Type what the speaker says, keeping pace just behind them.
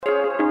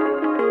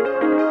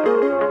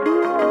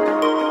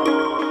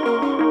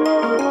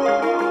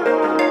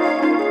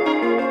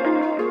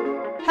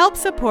Help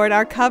support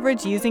our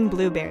coverage using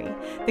Blueberry,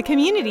 the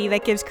community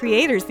that gives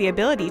creators the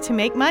ability to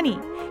make money,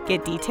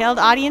 get detailed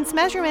audience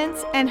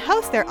measurements, and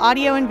host their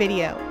audio and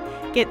video.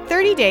 Get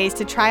 30 days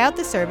to try out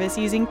the service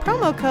using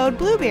promo code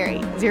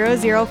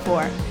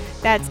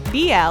Blueberry004. That's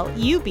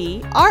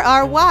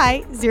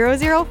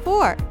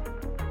BLUBRRY004.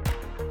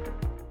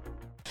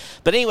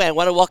 But anyway, I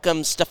want to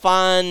welcome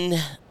Stefan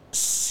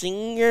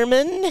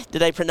Singerman.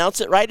 Did I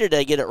pronounce it right or did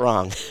I get it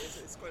wrong?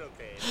 It's quite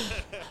okay.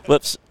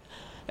 Whoops.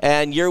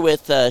 And you're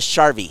with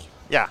Charvy.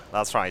 Yeah,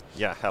 that's right.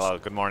 Yeah, hello,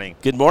 good morning.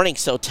 Good morning.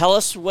 So tell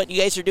us what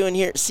you guys are doing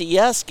here at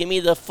CES. Give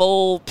me the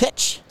full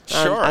pitch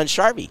on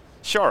Charvy.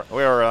 Sure,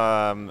 we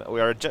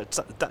are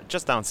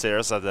just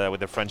downstairs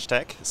with the French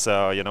Tech.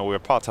 So we're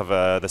part of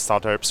the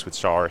startups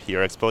which are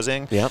here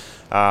exposing. Yep.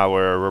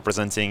 We're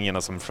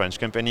representing some French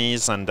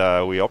companies, and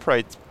we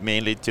operate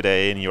mainly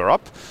today in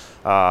Europe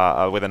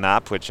with an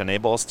app which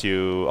enables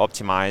to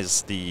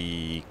optimize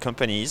the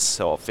company's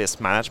office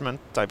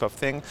management type of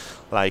thing.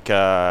 Like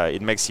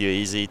it makes it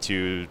easy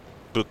to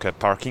book a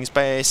parking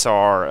space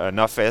or an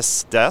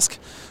office desk.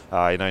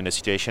 In a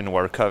situation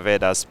where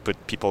COVID has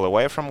put people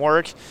away from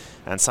work.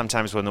 And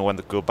sometimes when they want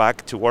to go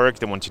back to work,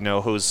 they want to know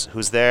who's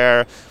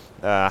there,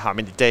 how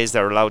many days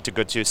they're allowed to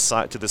go to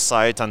the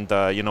site, and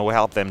we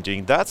help them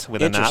doing that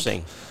with an app.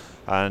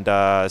 And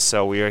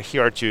so we are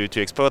here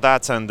to explore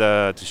that and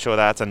to show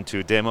that and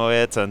to demo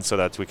it, and so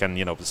that we can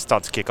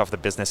start to kick off the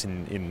business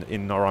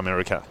in North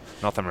America.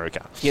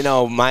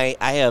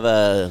 I have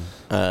a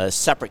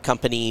separate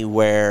company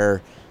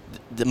where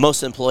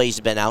most employees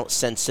have been out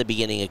since the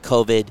beginning of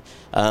COVID.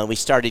 We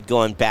started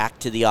going back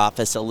to the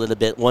office a little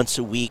bit once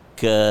a week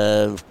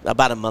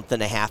about a month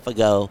and a half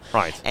ago.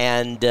 Right.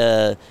 And,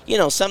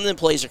 some of the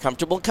employees are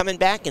comfortable coming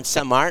back and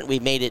some aren't.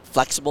 We've made it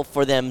flexible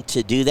for them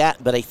to do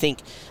that. But I think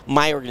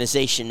my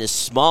organization is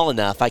small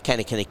enough, I kind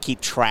of keep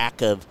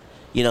track of,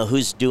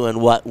 who's doing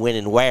what, when,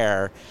 and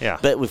where. Yeah.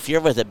 But if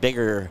you're with a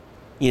bigger,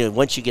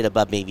 once you get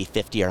above maybe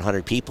 50 or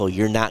 100 people,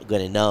 you're not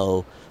going to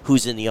know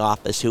who's in the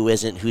office, who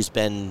isn't, who's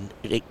been,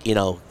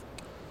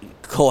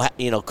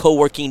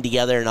 co-working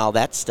together and all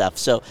that stuff.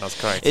 So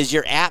that's correct. Is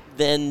your app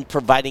then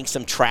providing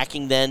some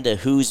tracking then to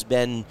who's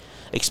been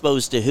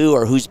exposed to who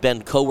or who's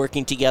been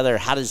co-working together?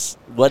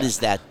 What does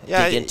that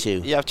dig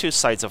into? You have two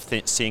sides of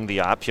seeing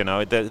the app.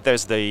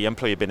 There's the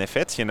employee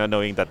benefit,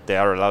 knowing that they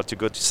are allowed to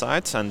go to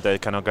sites and they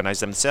can organize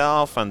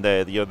themselves, and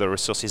the other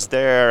resources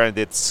there, and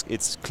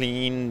it's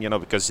clean,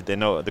 because they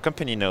know, the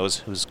company knows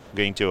who's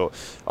going to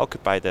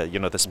occupy the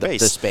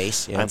space. The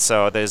space, yeah. And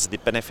so there's the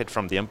benefit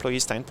from the employee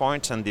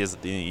standpoint, and there's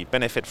the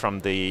benefit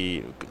from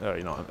the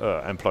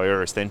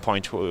employer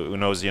standpoint, who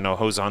knows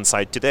who's on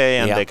site today,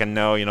 and they can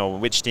know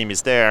which team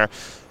is there.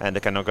 And they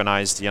can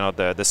organize,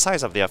 the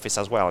size of the office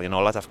as well. A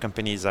lot of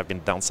companies have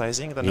been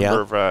downsizing the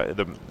number of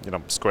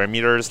square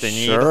meters they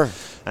need. Sure.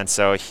 And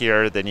so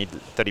here they need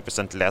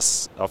 30%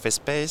 less office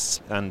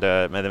space, and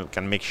they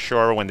can make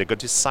sure when they go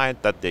to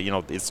site that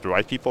it's the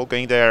right people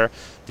going there,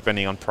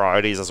 depending on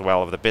priorities as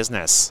well of the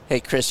business. Hey,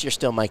 Chris, you're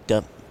still mic'd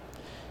up.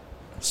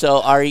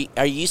 So are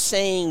you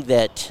saying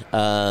that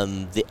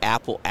the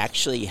app will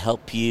actually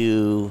help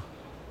you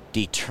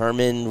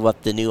determine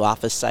what the new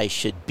office size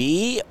should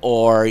be,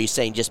 or are you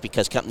saying just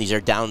because companies are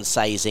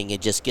downsizing,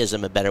 it just gives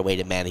them a better way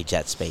to manage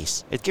that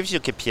space? It gives you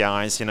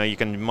KPIs. You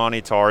can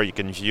monitor, you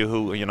can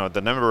view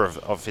the number of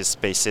office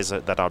spaces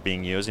that are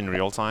being used in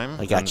real time.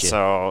 I got you.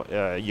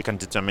 So you can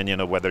determine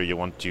whether you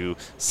want to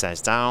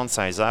size down,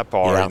 size up,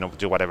 or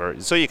do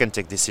whatever. So you can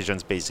take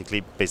decisions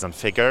basically based on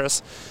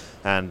figures.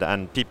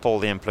 And people,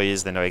 the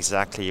employees, they know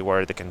exactly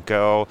where they can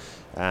go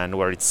and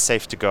where it's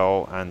safe to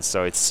go, and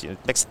so it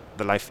makes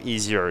the life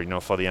easier,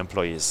 for the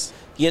employees.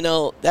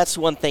 That's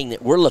one thing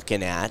that we're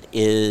looking at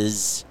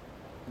is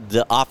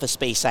the office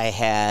space I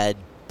had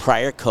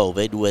prior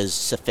COVID was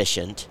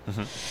sufficient,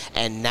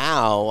 and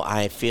now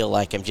I feel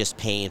like I'm just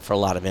paying for a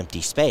lot of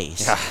empty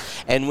space. Yeah.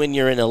 And when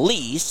you're in a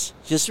lease,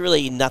 just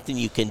really nothing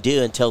you can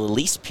do until the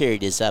lease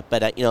period is up.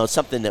 But it's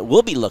something that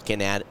we'll be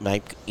looking at,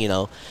 Mike.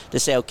 To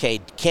say,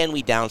 okay, can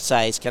we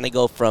downsize? Can I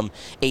go from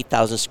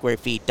 8,000 square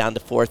feet down to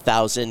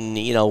 4,000?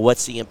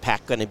 What's the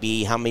impact going to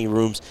be? How many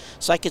rooms?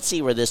 So I could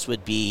see where this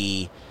would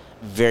be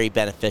very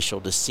beneficial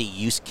to see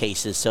use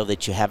cases so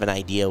that you have an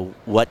idea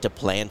what to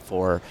plan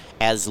for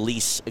as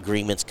lease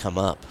agreements come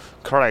up.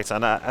 Correct,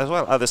 and as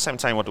well at the same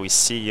time, what we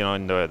see,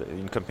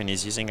 in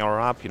companies using our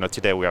app,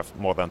 today we have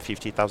more than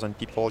 50,000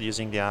 people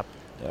using the app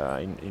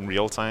in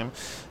real time,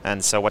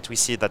 and so what we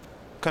see that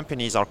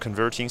companies are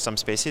converting some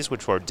spaces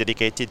which were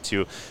dedicated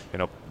to,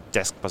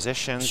 desk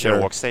positions,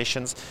 sure,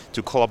 workstations,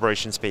 to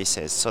collaboration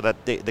spaces, so that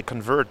they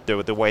convert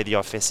the way the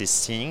office is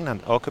seen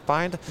and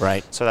occupied,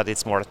 right, so that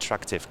it's more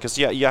attractive. Because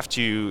you have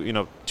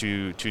to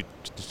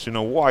to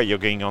know why you're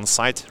going on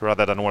site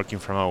rather than working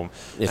from home.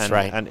 That's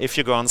right. And if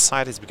you go on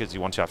site, it's because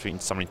you want to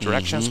have some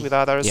interactions with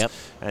others. Yep.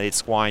 And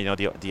it's why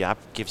the app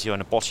gives you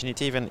an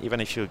opportunity,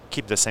 even if you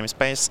keep the same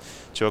space,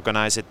 to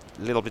organize it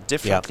a little bit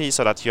differently,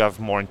 so that you have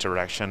more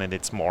interaction and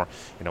it's more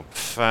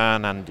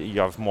fun, and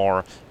you have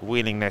more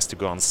willingness to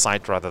go on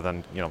site rather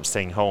than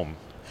staying home.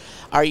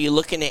 Are you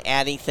looking at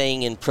adding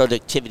anything in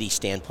productivity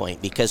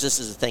standpoint? Because this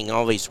is the thing I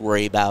always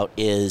worry about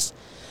is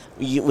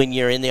when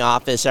you're in the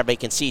office, everybody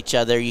can see each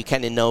other. You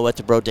kind of know what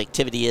the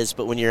productivity is,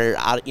 but when you're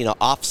out,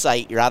 off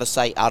site, you're out of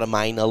sight, out of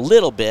mind a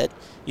little bit.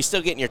 You're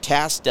still getting your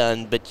tasks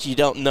done, but you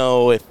don't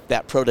know if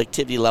that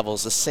productivity level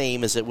is the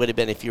same as it would have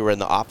been if you were in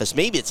the office.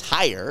 Maybe it's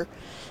higher.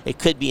 It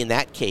could be in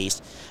that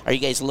case. Are you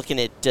guys looking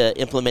at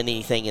implementing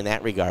anything in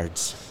that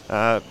regards?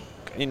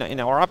 In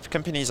our app,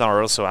 companies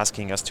are also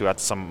asking us to add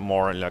some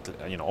more,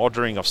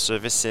 ordering of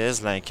services,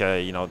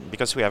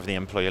 because we have the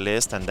employee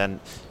list, and then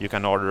you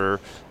can order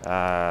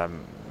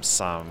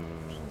some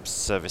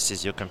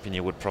services your company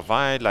would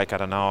provide. Like, I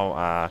don't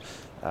know.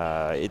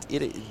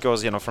 It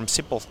goes, from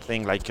simple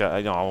thing like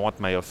I want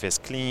my office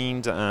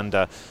cleaned and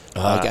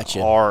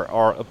gotcha.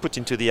 or put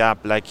into the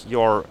app like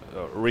your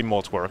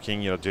remote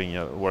working,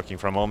 doing working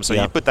from home. So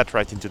you put that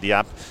right into the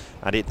app,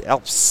 and it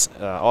helps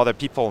other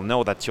people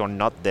know that you're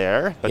not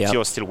there, but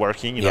you're still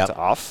working. You're not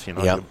off.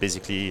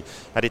 Basically,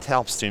 and it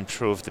helps to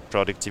improve the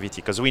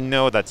productivity because we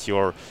know that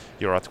you're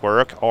at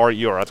work or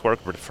you're at work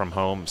but from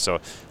home.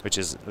 So which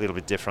is a little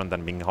bit different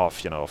than being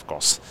off. Of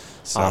course.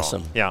 So,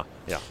 awesome. Yeah.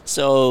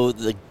 So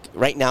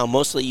right now,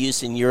 mostly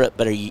used in Europe,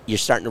 but you're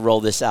starting to roll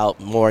this out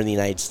more in the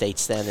United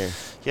States then? Or?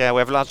 Yeah, we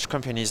have large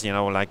companies,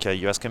 like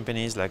U.S.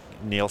 companies like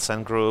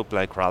Nielsen Group,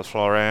 like Ralph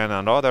Lauren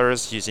and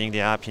others using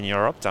the app in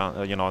Europe,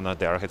 on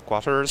their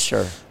headquarters.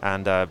 Sure.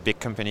 And big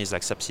companies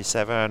like Subsea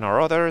 7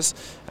 or others.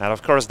 And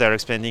of course, they're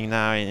expanding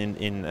now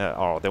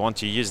or they want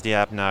to use the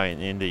app now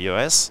in the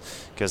U.S.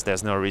 because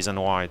there's no reason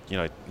why,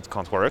 it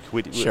can't work.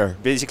 Sure.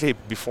 Basically,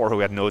 before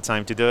we had no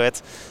time to do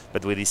it,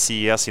 but with the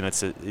CES,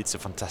 it's a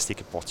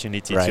fantastic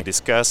opportunity to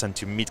discuss and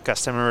to meet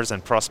customers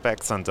and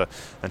prospects and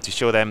to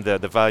show them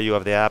the value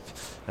of the app,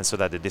 and so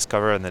that they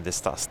discover and then they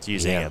start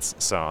using it.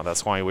 So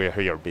that's why we're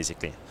here,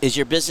 basically. Is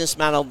your business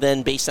model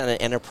then based on an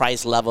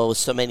enterprise level with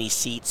so many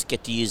seats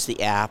get to use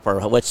the app, or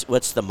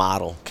what's the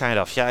model? Kind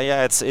of,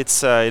 yeah.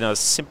 It's a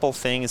simple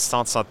thing. It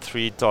starts at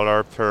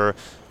 $3 per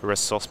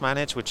resource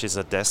manage, which is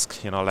a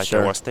desk, like a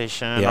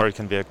workstation, or it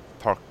can be a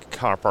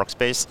car park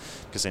space,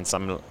 because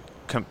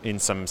in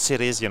some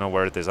cities,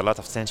 where there's a lot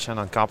of tension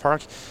on car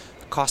park,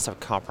 the cost of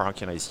car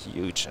park, is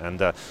huge,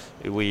 and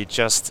we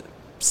just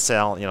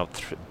sell,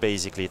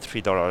 basically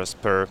 $3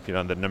 per,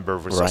 the number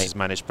of resources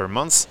managed per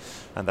month,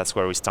 and that's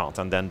where we start.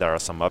 And then there are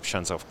some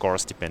options, of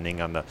course, depending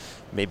on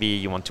maybe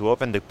you want to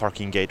open the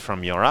parking gate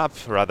from your app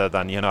rather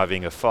than,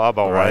 having a fob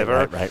or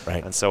whatever.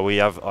 Right. And so we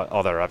have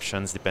other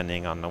options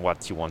depending on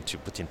what you want to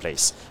put in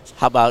place.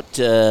 How about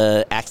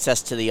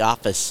access to the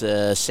office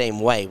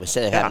same way,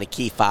 instead of having a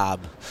key fob?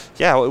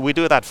 Yeah, we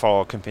do that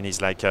for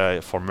companies like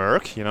for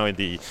Merck, in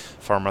the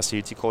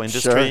pharmaceutical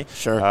industry.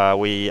 Sure.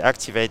 We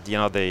activate,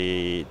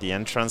 the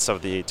entrance to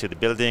the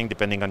building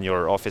depending on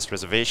your office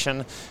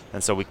reservation,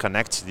 and so we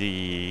connect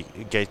the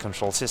gate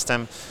control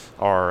system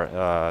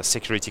or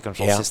security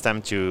control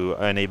system to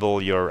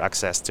enable your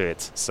access to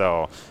it.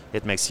 So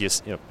it makes you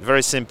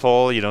very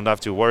simple. You don't have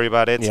to worry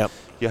about it. Yep.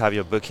 You have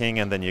your booking,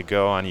 and then you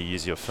go and you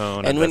use your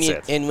phone, and that's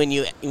it. And when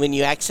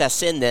you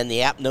access in, then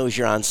the app knows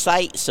you're on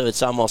site, so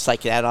it's almost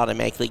like that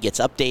automatically gets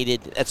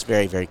updated. That's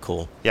very, very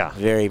cool. Yeah.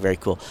 Very, very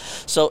cool.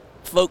 So,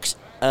 folks,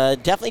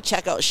 definitely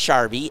check out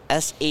Charvy,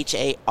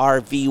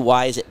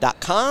 SHARVY. Is it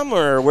 .com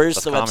or where's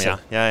the website?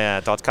 Yeah,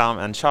 .com.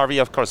 And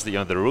Charvy, of course, the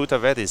root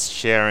of it is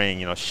sharing,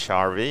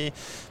 Charvy,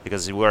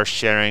 because we're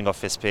sharing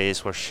office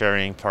space, we're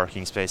sharing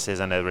parking spaces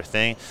and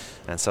everything.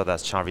 And so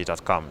that's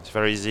charvy.com. It's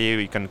very easy.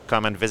 You can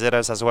come and visit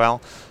us as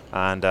well,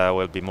 and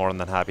we'll be more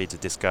than happy to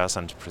discuss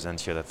and to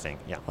present you the thing.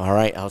 Yeah. All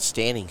right,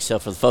 outstanding. So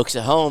for the folks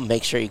at home,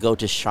 make sure you go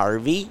to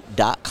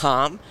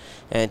charvy.com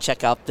and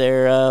check out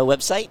their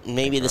website, and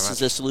maybe this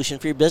is a solution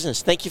for your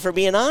business. Thank you for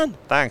being on.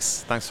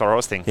 Thanks for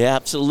hosting. Yeah,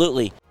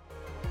 absolutely.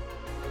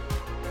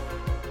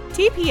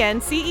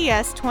 TPN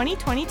CES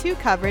 2022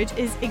 coverage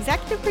is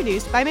executive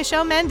produced by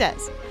Michelle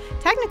Mendez.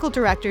 Technical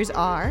directors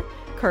are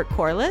Kurt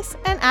Corliss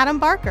and Adam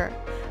Barker.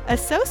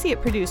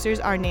 Associate producers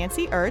are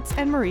Nancy Ertz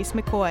and Maurice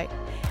McCoy.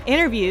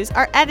 Interviews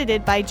are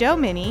edited by Joe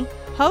Minnie.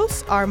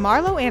 Hosts are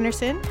Marlo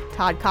Anderson,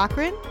 Todd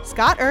Cochran,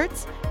 Scott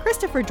Ertz,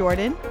 Christopher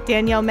Jordan,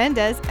 Danielle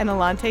Mendez, and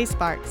Alante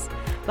Sparks.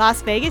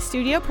 Las Vegas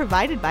studio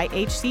provided by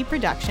HC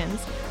Productions.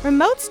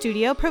 Remote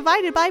studio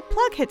provided by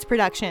Plug Hits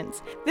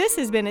Productions. This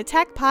has been a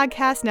Tech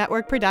Podcast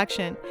Network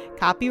production.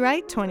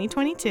 Copyright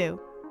 2022.